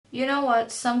You know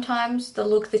what? Sometimes the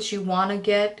look that you want to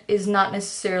get is not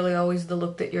necessarily always the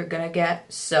look that you're gonna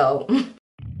get, so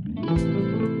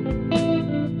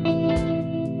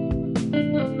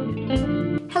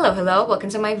hello, welcome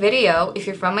to my video. If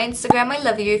you're from my Instagram, I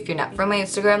love you. If you're not from my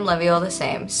Instagram, love you all the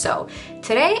same. So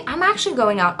today I'm actually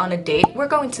going out on a date. We're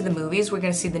going to the movies. We're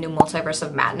gonna see the new Multiverse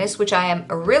of Madness, which I am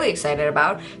really excited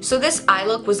about. So this eye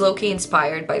look was low-key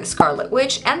inspired by the Scarlet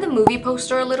Witch and the movie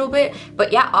poster a little bit.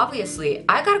 But yeah, obviously,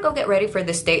 I gotta go get ready for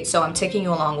this date, so I'm taking you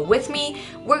along with me.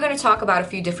 We're gonna talk about a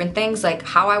few different things, like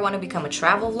how I wanna become a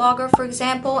travel vlogger, for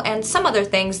example, and some other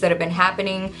things that have been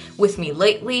happening with me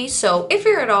lately. So if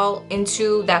you're at all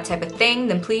into that type of thing,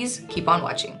 then please keep on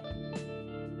watching.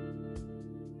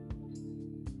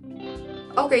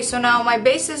 Okay, so now my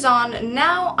base is on.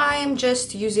 Now I am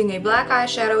just using a black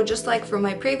eyeshadow, just like from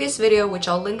my previous video, which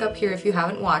I'll link up here if you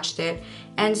haven't watched it,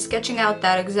 and sketching out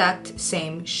that exact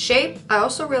same shape. I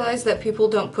also realized that people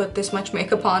don't put this much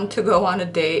makeup on to go on a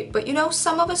date, but you know,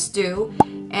 some of us do,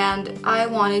 and I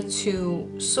wanted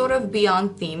to sort of be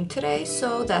on theme today,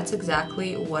 so that's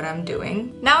exactly what I'm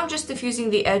doing. Now I'm just diffusing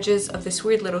the edges of this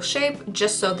weird little shape,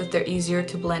 just so that they're easier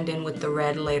to blend in with the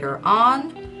red later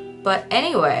on. But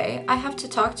anyway, I have to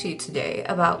talk to you today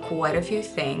about quite a few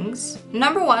things.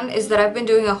 Number one is that I've been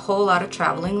doing a whole lot of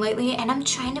traveling lately, and I'm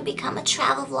trying to become a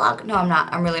travel vlog. No, I'm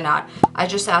not. I'm really not. I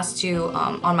just asked you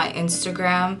on my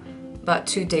Instagram about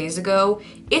 2 days ago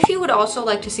if you would also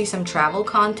like to see some travel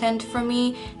content from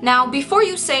me. Now, before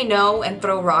you say no and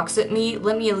throw rocks at me,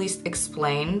 let me at least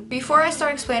explain. Before I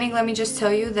start explaining, let me just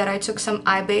tell you that I took some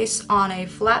eye base on a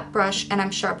flat brush and I'm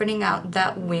sharpening out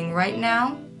that wing right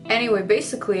now. Anyway,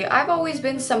 basically, I've always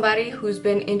been somebody who's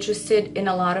been interested in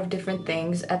a lot of different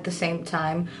things at the same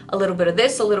time. A little bit of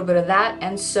this, a little bit of that,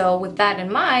 and so with that in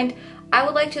mind, I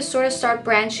would like to sort of start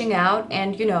branching out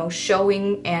and, you know,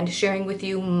 showing and sharing with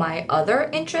you my other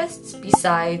interests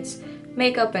besides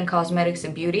makeup and cosmetics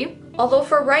and beauty. Although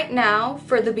for right now,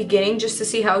 for the beginning, just to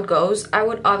see how it goes, I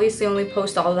would obviously only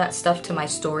post all of that stuff to my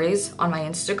stories on my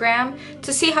Instagram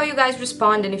to see how you guys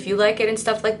respond and if you like it and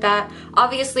stuff like that.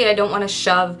 Obviously, I don't want to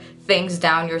shove things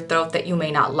down your throat that you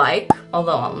may not like,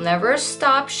 although I'll never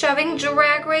stop shoving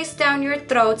Drag Race down your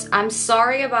throats. I'm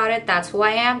sorry about it. That's who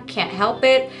I am. Can't help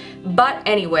it. But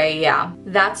anyway, yeah,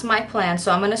 that's my plan.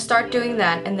 So I'm gonna start doing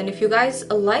that, and then if you guys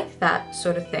like that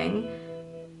sort of thing,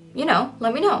 you know,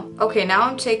 let me know. Okay, now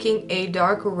I'm taking a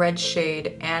dark red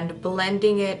shade and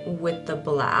blending it with the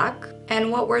black. And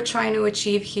what we're trying to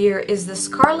achieve here is the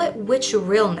Scarlet Witch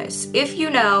realness. If you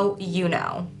know, you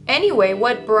know. Anyway,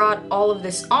 what brought all of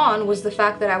this on was the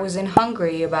fact that I was in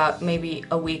Hungary about maybe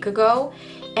a week ago.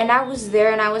 And I was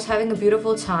there and I was having a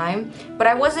beautiful time, but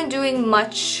I wasn't doing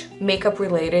much makeup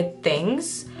related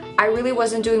things. I really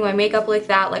wasn't doing my makeup like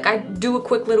that. Like, I do a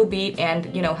quick little beat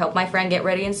and, you know, help my friend get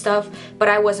ready and stuff, but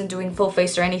I wasn't doing full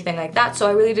face or anything like that, so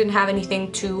I really didn't have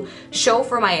anything to show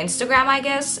for my Instagram, I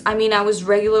guess. I mean, I was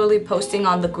regularly posting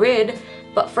on the grid,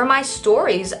 but for my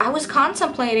stories, I was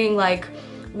contemplating, like,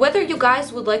 whether you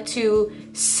guys would like to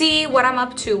see what I'm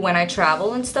up to when I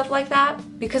travel and stuff like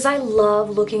that, because I love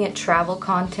looking at travel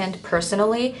content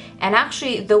personally, and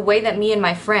actually the way that me and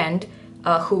my friend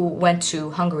who went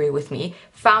to Hungary with me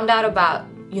found out about,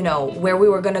 you know, where we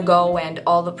were gonna go and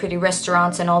all the pretty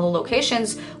restaurants and all the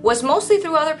locations was mostly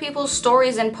through other people's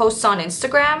stories and posts on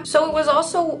Instagram. So it was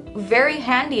also very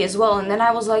handy as well. And then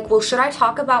I was like, well, should I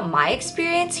talk about my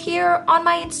experience here on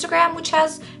my Instagram, which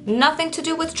has nothing to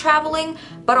do with traveling,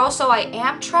 but also I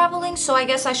am traveling, so I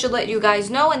guess I should let you guys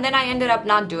know. And then I ended up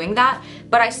not doing that,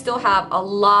 but I still have a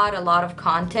lot of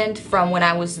content from when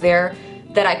I was there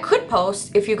that I could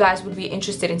post if you guys would be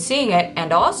interested in seeing it.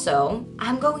 And also,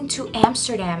 I'm going to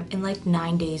Amsterdam in like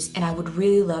 9 days and I would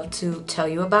really love to tell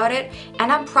you about it. And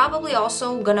I'm probably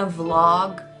also gonna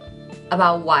vlog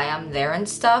about why I'm there and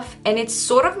stuff. And it's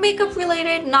sort of makeup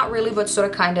related, not really, but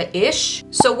sort of kinda ish.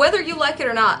 So whether you like it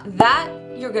or not, that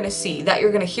you're gonna see, that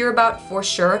you're gonna hear about for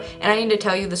sure. And I need to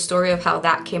tell you the story of how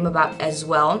that came about as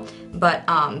well. But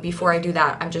before I do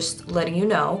that, I'm just letting you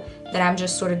know that I'm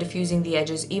just sort of diffusing the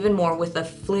edges even more with a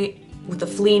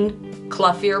clean,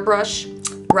 fluffier brush.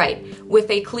 Right,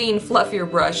 with a clean, fluffier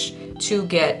brush to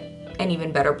get an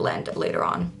even better blend later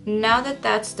on. Now that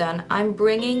that's done, I'm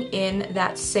bringing in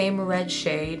that same red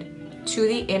shade to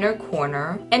the inner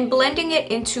corner and blending it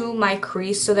into my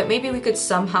crease so that maybe we could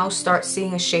somehow start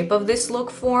seeing a shape of this look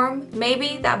form.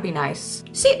 Maybe that'd be nice.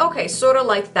 See, okay, sort of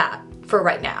like that for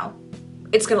right now.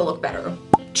 It's gonna look better.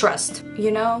 Trust.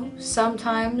 You know,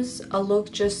 sometimes a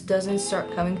look just doesn't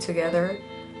start coming together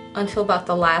until about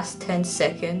the last 10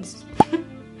 seconds.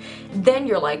 Then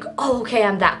you're like, oh, okay,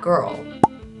 I'm that girl.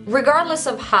 Regardless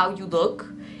of how you look,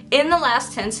 in the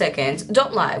last 10 seconds,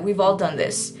 don't lie, we've all done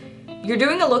this. You're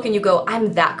doing a look and you go,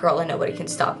 I'm that girl and nobody can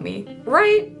stop me,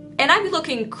 right? And I be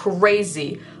looking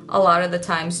crazy a lot of the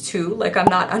times too, like I'm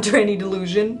not under any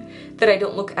delusion that I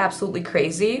don't look absolutely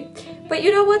crazy. But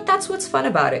you know what, that's what's fun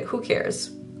about it, who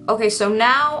cares? Okay, so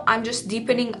now I'm just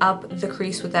deepening up the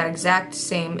crease with that exact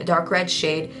same dark red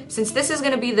shade. Since this is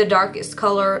gonna be the darkest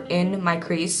color in my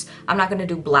crease, I'm not gonna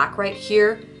do black right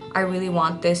here. I really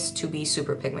want this to be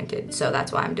super pigmented, so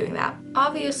that's why I'm doing that.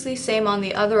 Obviously, same on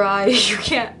the other eye. You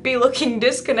can't be looking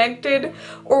disconnected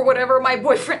or whatever my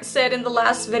boyfriend said in the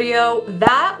last video.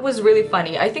 That was really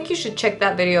funny. I think you should check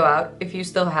that video out if you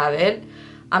still have it.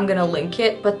 I'm gonna link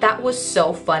it, but that was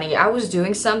so funny. I was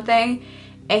doing something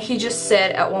and he just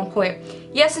said at one point,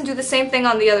 yes, and do the same thing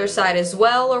on the other side as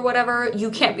well or whatever.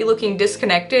 You can't be looking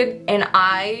disconnected, and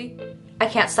I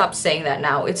can't stop saying that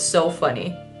now. It's so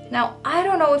funny. Now, I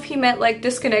don't know if he meant like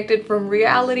disconnected from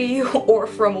reality or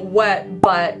from what,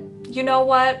 but you know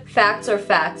what? Facts are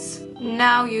facts.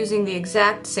 Now, using the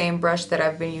exact same brush that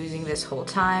I've been using this whole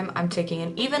time, I'm taking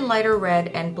an even lighter red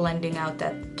and blending out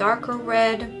that darker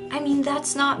red. I mean,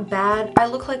 that's not bad. I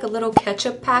look like a little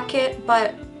ketchup packet,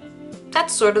 but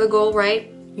that's sort of the goal,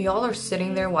 right? Y'all are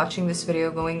sitting there watching this video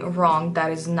going, wrong,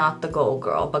 that is not the goal,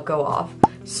 girl, but go off.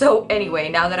 So anyway,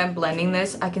 now that I'm blending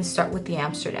this, I can start with the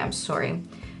Amsterdam story.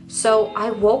 So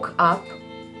I woke up,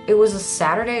 it was a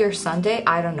Saturday or Sunday,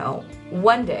 I don't know.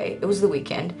 One day, it was the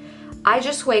weekend. I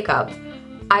just wake up,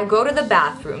 I go to the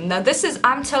bathroom. Now this is,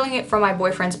 I'm telling it from my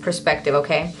boyfriend's perspective,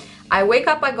 okay? I wake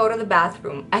up, I go to the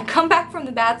bathroom. I come back from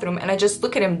the bathroom and I just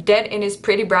look at him dead in his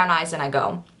pretty brown eyes and I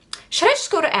go, should I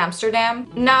just go to Amsterdam?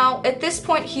 Now, at this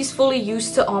point, he's fully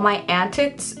used to all my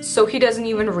antics, so he doesn't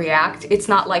even react. It's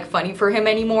not like funny for him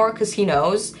anymore because he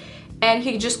knows. And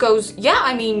he just goes, yeah,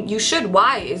 I mean, you should.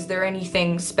 Why? Is there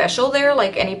anything special there?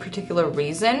 Like any particular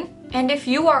reason? And if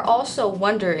you are also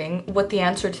wondering what the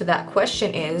answer to that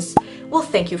question is, well,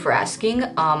 thank you for asking.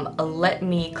 Let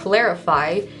me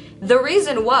clarify. The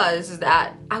reason was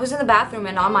that I was in the bathroom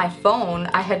and on my phone,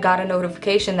 I had got a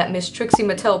notification that Miss Trixie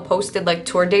Mattel posted like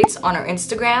tour dates on her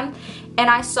Instagram. And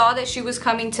I saw that she was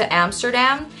coming to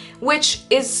Amsterdam, which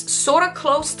is sort of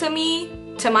close to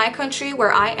me, to my country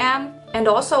where I am. And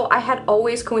also, I had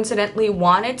always coincidentally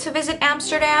wanted to visit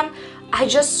Amsterdam. I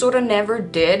just sort of never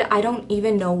did. I don't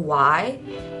even know why.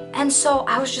 And so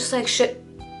I was just like,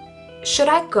 should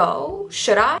I go?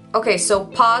 Should I? Okay, so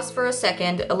pause for a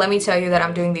second. Let me tell you that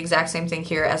I'm doing the exact same thing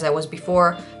here as I was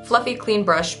before. Fluffy, clean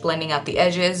brush, blending out the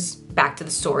edges. Back to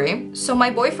the story. So my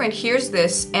boyfriend hears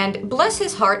this, and bless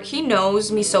his heart, he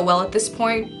knows me so well at this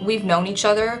point. We've known each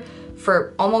other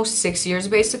for almost 6 years,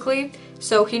 basically.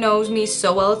 So he knows me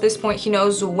so well at this point. He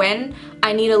knows when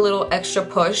I need a little extra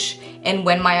push and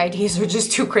when my ideas are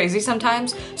just too crazy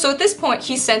sometimes. So at this point,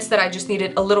 he sensed that I just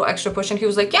needed a little extra push and he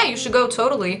was like, yeah, you should go,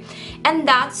 totally. And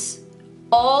that's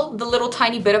all the little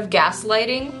tiny bit of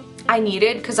gaslighting I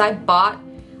needed because I bought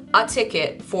a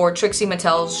ticket for Trixie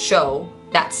Mattel's show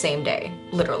that same day,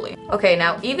 literally. Okay,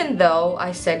 now even though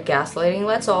I said gaslighting,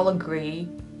 let's all agree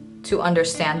to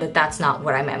understand that that's not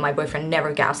what I meant. My boyfriend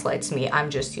never gaslights me.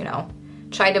 I'm just, you know,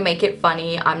 trying to make it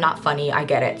funny. I'm not funny, I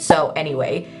get it. So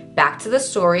anyway, back to the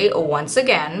story once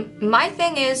again. My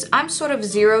thing is, I'm sort of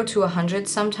 0 to 100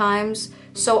 sometimes.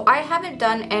 So I haven't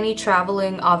done any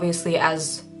traveling, obviously,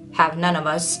 as have none of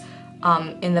us,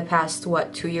 in the past,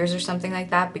 what, 2 years or something like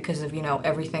that because of, you know,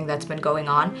 everything that's been going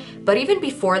on. But even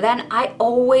before then, I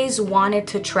always wanted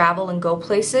to travel and go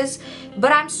places,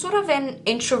 but I'm sort of an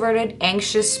introverted,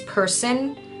 anxious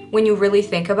person when you really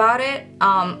think about it.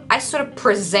 I sort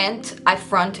of I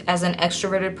front as an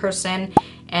extroverted person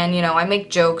and, you know, I make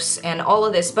jokes and all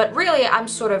of this, but really I'm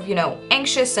sort of, you know,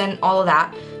 anxious and all of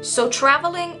that. So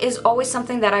traveling is always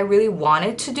something that I really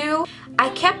wanted to do. I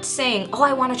kept saying, oh,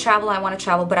 I want to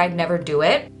travel, but I'd never do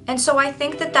it. And so I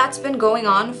think that that's been going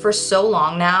on for so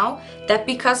long now that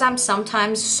because I'm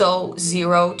sometimes so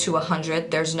 0 to 100,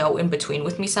 there's no in between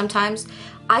with me sometimes,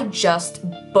 I just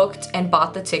booked and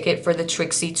bought the ticket for the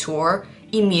Trixie tour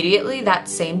immediately that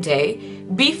same day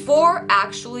before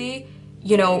actually,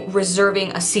 you know,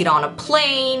 reserving a seat on a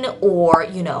plane or,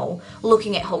 you know,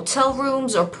 looking at hotel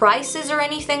rooms or prices or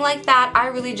anything like that. I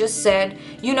really just said,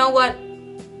 you know what?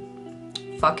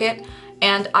 Fuck it.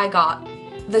 And I got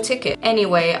the ticket.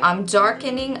 Anyway, I'm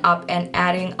darkening up and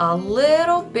adding a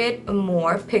little bit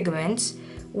more pigment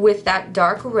with that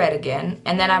dark red again,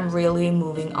 and then I'm really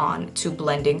moving on to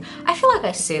blending. I feel like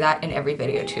I say that in every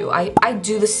video too. I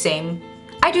do the same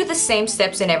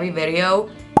steps in every video,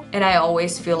 and I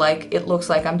always feel like it looks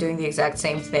like I'm doing the exact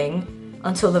same thing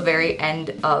until the very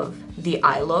end of the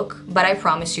eye look, but I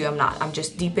promise you I'm not. I'm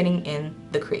just deepening in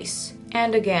the crease.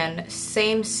 And again,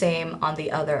 same on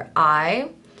the other eye.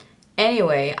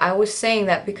 Anyway, I was saying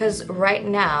that because right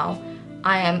now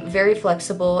I am very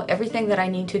flexible. Everything that I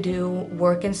need to do,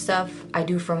 work and stuff, I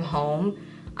do from home.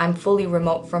 I'm fully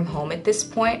remote from home at this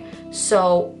point.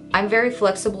 So I'm very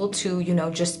flexible to, you know,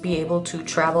 just be able to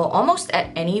travel almost at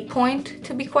any point,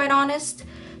 to be quite honest.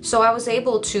 So I was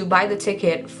able to buy the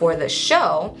ticket for the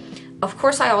show. Of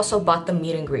course, I also bought the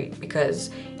meet and greet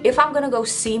because if I'm gonna go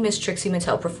see Miss Trixie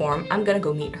Mattel perform, I'm gonna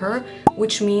go meet her,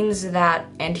 which means that,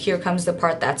 and here comes the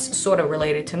part that's sort of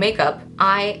related to makeup,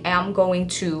 I am going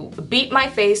to beat my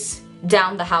face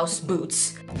down the house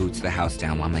boots. Boots the house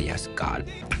down, mama, yes, God.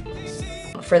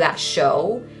 For that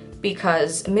show,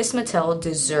 because Miss Mattel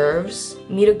deserves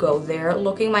me to go there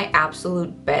looking my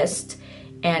absolute best,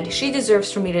 and she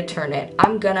deserves for me to turn it.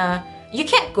 You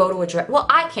can't go to a drag, well,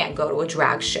 I can't go to a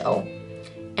drag show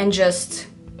and just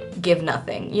give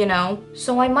nothing, you know?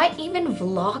 So I might even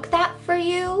vlog that for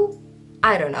you.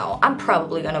 I don't know, I'm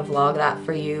probably gonna vlog that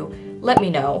for you. Let me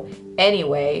know.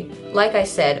 Anyway, like I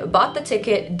said, bought the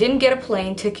ticket, didn't get a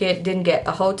plane ticket, didn't get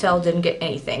a hotel, didn't get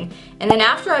anything. And then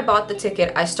after I bought the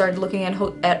ticket, I started looking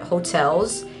at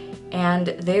hotels, and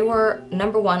they were,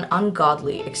 number one,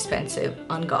 ungodly expensive,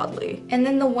 ungodly. And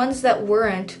then the ones that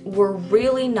weren't were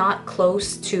really not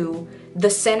close to the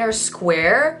center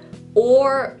square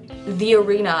or the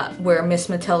arena where Miss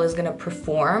Mattel is gonna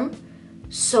perform.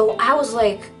 So I was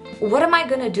like, what am I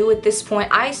gonna do at this point?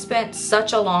 I spent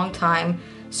such a long time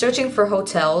searching for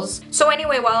hotels. So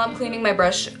anyway, while I'm cleaning my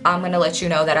brush, I'm gonna let you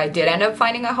know that I did end up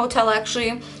finding a hotel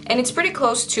actually, and it's pretty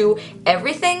close to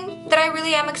everything that I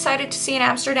really am excited to see in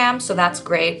Amsterdam, so that's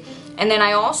great. And then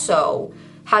I also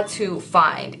had to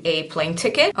find a plane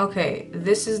ticket. Okay,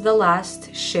 this is the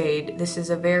last shade. This is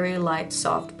a very light,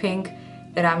 soft pink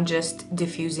that I'm just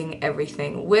diffusing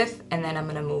everything with, and then I'm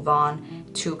gonna move on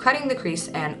to cutting the crease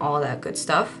and all that good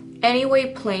stuff.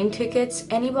 Anyway, plane tickets,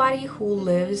 anybody who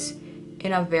lives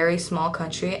in a very small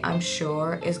country, I'm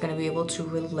sure, is gonna be able to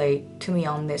relate to me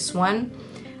on this one.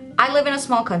 I live in a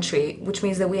small country, which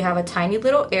means that we have a tiny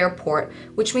little airport,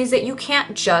 which means that you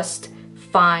can't just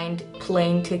find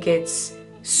plane tickets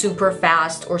super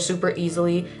fast or super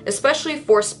easily, especially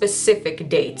for specific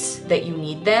dates that you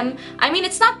need them. I mean,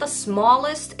 it's not the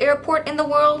smallest airport in the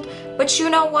world, but you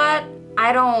know what?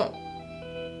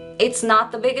 It's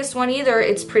not the biggest one either.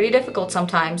 It's pretty difficult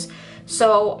sometimes.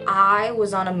 So I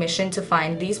was on a mission to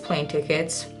find these plane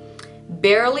tickets.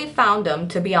 Barely found them,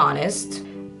 to be honest.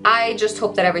 I just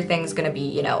hope that everything's gonna be,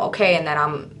 you know, okay, and that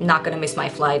I'm not gonna miss my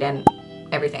flight and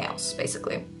everything else,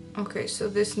 basically. Okay, so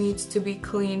this needs to be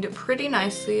cleaned pretty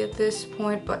nicely at this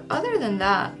point, but other than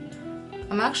that,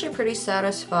 I'm actually pretty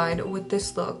satisfied with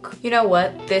this look. You know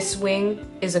what? This wing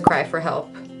is a cry for help.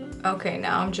 Okay,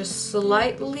 now I'm just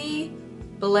slightly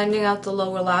blending out the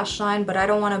lower lash line, but I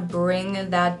don't want to bring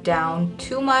that down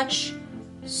too much,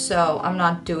 so I'm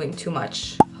not doing too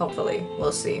much, hopefully.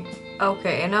 We'll see.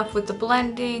 Okay, enough with the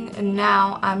blending, and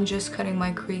now I'm just cutting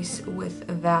my crease with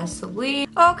Vaseline.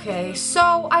 Okay,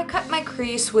 so I cut my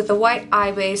crease with a white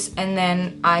eye base, and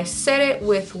then I set it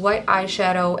with white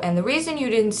eyeshadow, and the reason you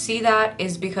didn't see that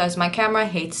is because my camera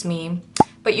hates me.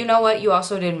 But you know what? You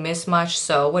also didn't miss much,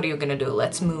 so what are you gonna do?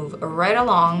 Let's move right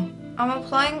along. I'm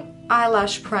applying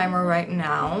eyelash primer right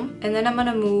now, and then I'm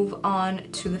gonna move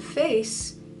on to the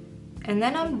face, and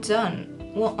then I'm done.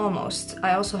 Well, almost.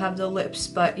 I also have the lips,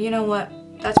 but you know what?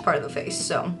 That's part of the face,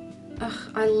 so. Ugh,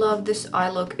 I love this eye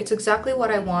look. It's exactly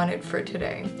what I wanted for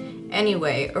today.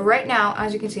 Anyway, right now,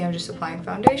 as you can see, I'm just applying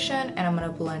foundation, and I'm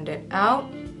gonna blend it out.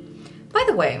 By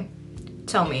the way,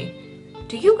 tell me,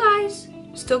 do you guys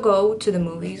still go to the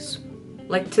movies?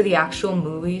 Like, to the actual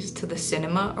movies, to the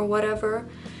cinema or whatever?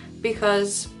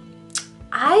 Because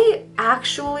I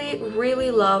actually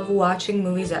really love watching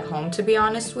movies at home, to be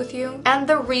honest with you. And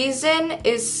the reason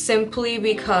is simply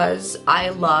because I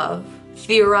love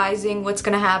theorizing what's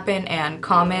gonna happen and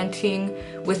commenting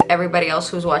with everybody else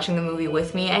who's watching the movie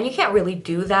with me. And you can't really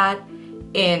do that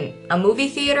in a movie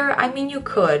theater. I mean, you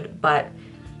could, but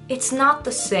it's not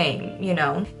the same, you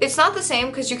know? It's not the same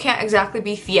because you can't exactly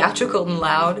be theatrical and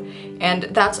loud, and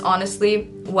that's honestly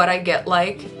what I get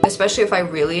like, especially if I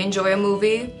really enjoy a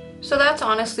movie. So that's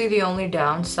honestly the only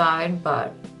downside,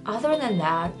 but other than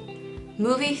that,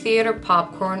 movie theater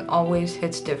popcorn always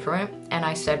hits different, and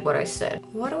I said what I said.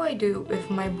 What do I do if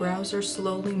my brows are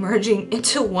slowly merging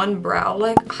into one brow?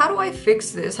 Like, how do I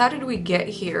fix this? How did we get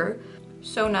here?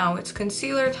 So now it's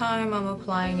concealer time. I'm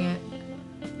applying it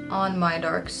on my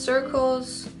dark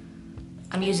circles.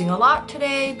 I'm using a lot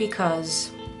today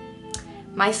because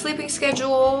my sleeping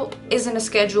schedule isn't a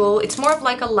schedule. It's more of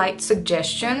like a light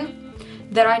suggestion.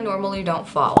 that I normally don't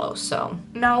follow. So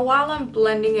now while I'm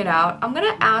blending it out, I'm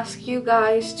gonna ask you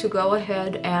guys to go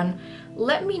ahead and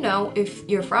let me know if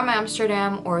you're from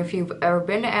Amsterdam or if you've ever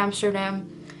been to Amsterdam.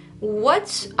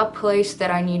 What's a place that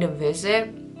I need to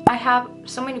visit? I have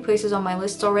so many places on my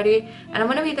list already, and I'm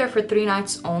gonna be there for 3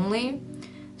 nights only.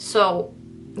 So,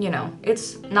 you know,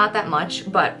 it's not that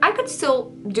much, but I could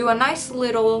still do a nice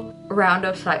little round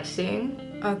of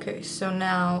sightseeing. Okay, so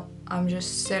now I'm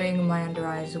just setting my under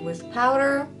eyes with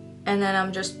powder, and then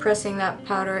I'm just pressing that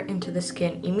powder into the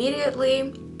skin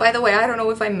immediately. By the way, I don't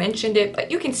know if I mentioned it, but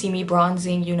you can see me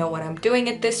bronzing. You know what I'm doing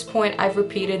at this point. I've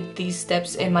repeated these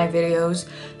steps in my videos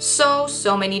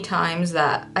so many times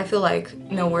that I feel like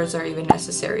no words are even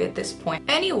necessary at this point.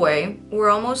 Anyway, we're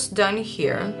almost done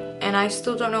here, and I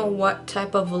still don't know what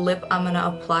type of lip I'm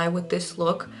gonna apply with this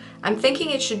look. I'm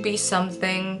thinking it should be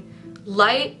something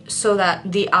light so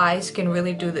that the eyes can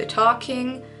really do the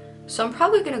talking. So I'm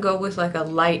probably gonna go with like a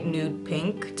light nude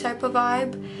pink type of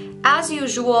vibe. As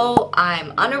usual,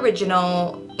 I'm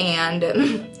unoriginal, and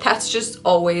that's just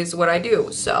always what I do.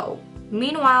 So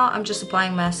meanwhile, I'm just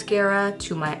applying mascara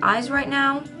to my eyes right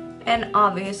now, and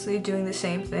obviously doing the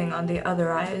same thing on the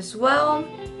other eye as well.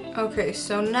 Okay,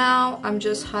 so now I'm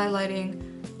just highlighting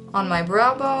on my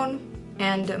brow bone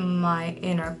and my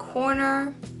inner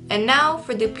corner. And now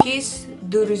for the piece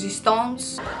de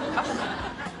resistance.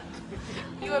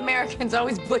 You Americans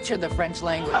always butcher the French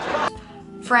language.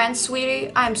 France,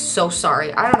 sweetie, I'm so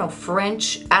sorry. I don't know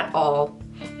French at all.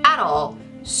 At all.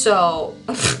 So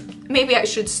maybe I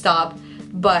should stop.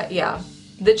 But yeah,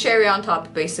 the cherry on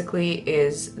top basically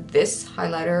is this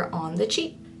highlighter on the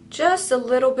cheek. Just a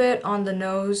little bit on the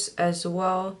nose as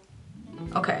well.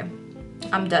 Okay,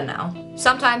 I'm done now.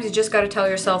 Sometimes you just gotta tell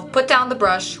yourself, put down the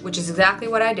brush, which is exactly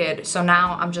what I did. So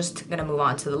now I'm just gonna move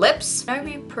on to the lips. Can I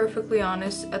be perfectly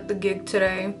honest, at the gig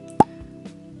today,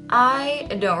 I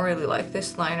don't really like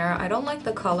this liner. I don't like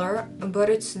the color, but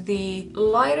it's the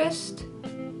lightest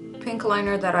pink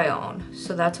liner that I own.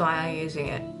 So that's why I'm using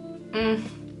it.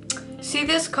 See,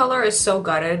 this color is so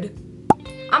gutted.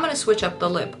 I'm gonna switch up the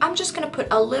lip. I'm just gonna put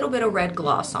a little bit of red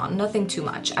gloss on. Nothing too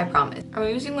much, I promise. I'm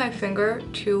using my finger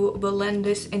to blend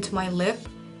this into my lip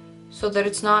so that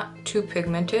it's not too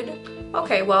pigmented.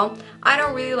 Okay, well, I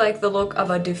don't really like the look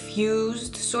of a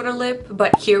diffused sort of lip,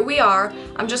 but here we are.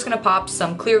 I'm just gonna pop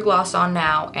some clear gloss on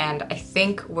now, and I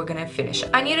think we're gonna finish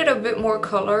it. I needed a bit more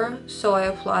color, so I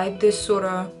applied this sort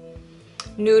of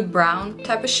nude brown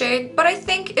type of shade, but I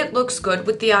think it looks good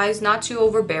with the eyes, not too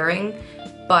overbearing,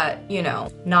 but you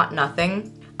know, not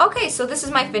nothing. Okay, so this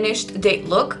is my finished date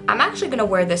look. I'm actually gonna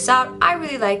wear this out. I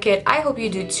really like it. I hope you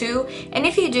do too. And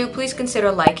if you do, please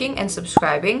consider liking and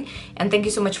subscribing. And thank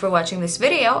you so much for watching this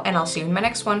video, and I'll see you in my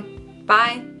next one.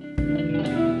 Bye!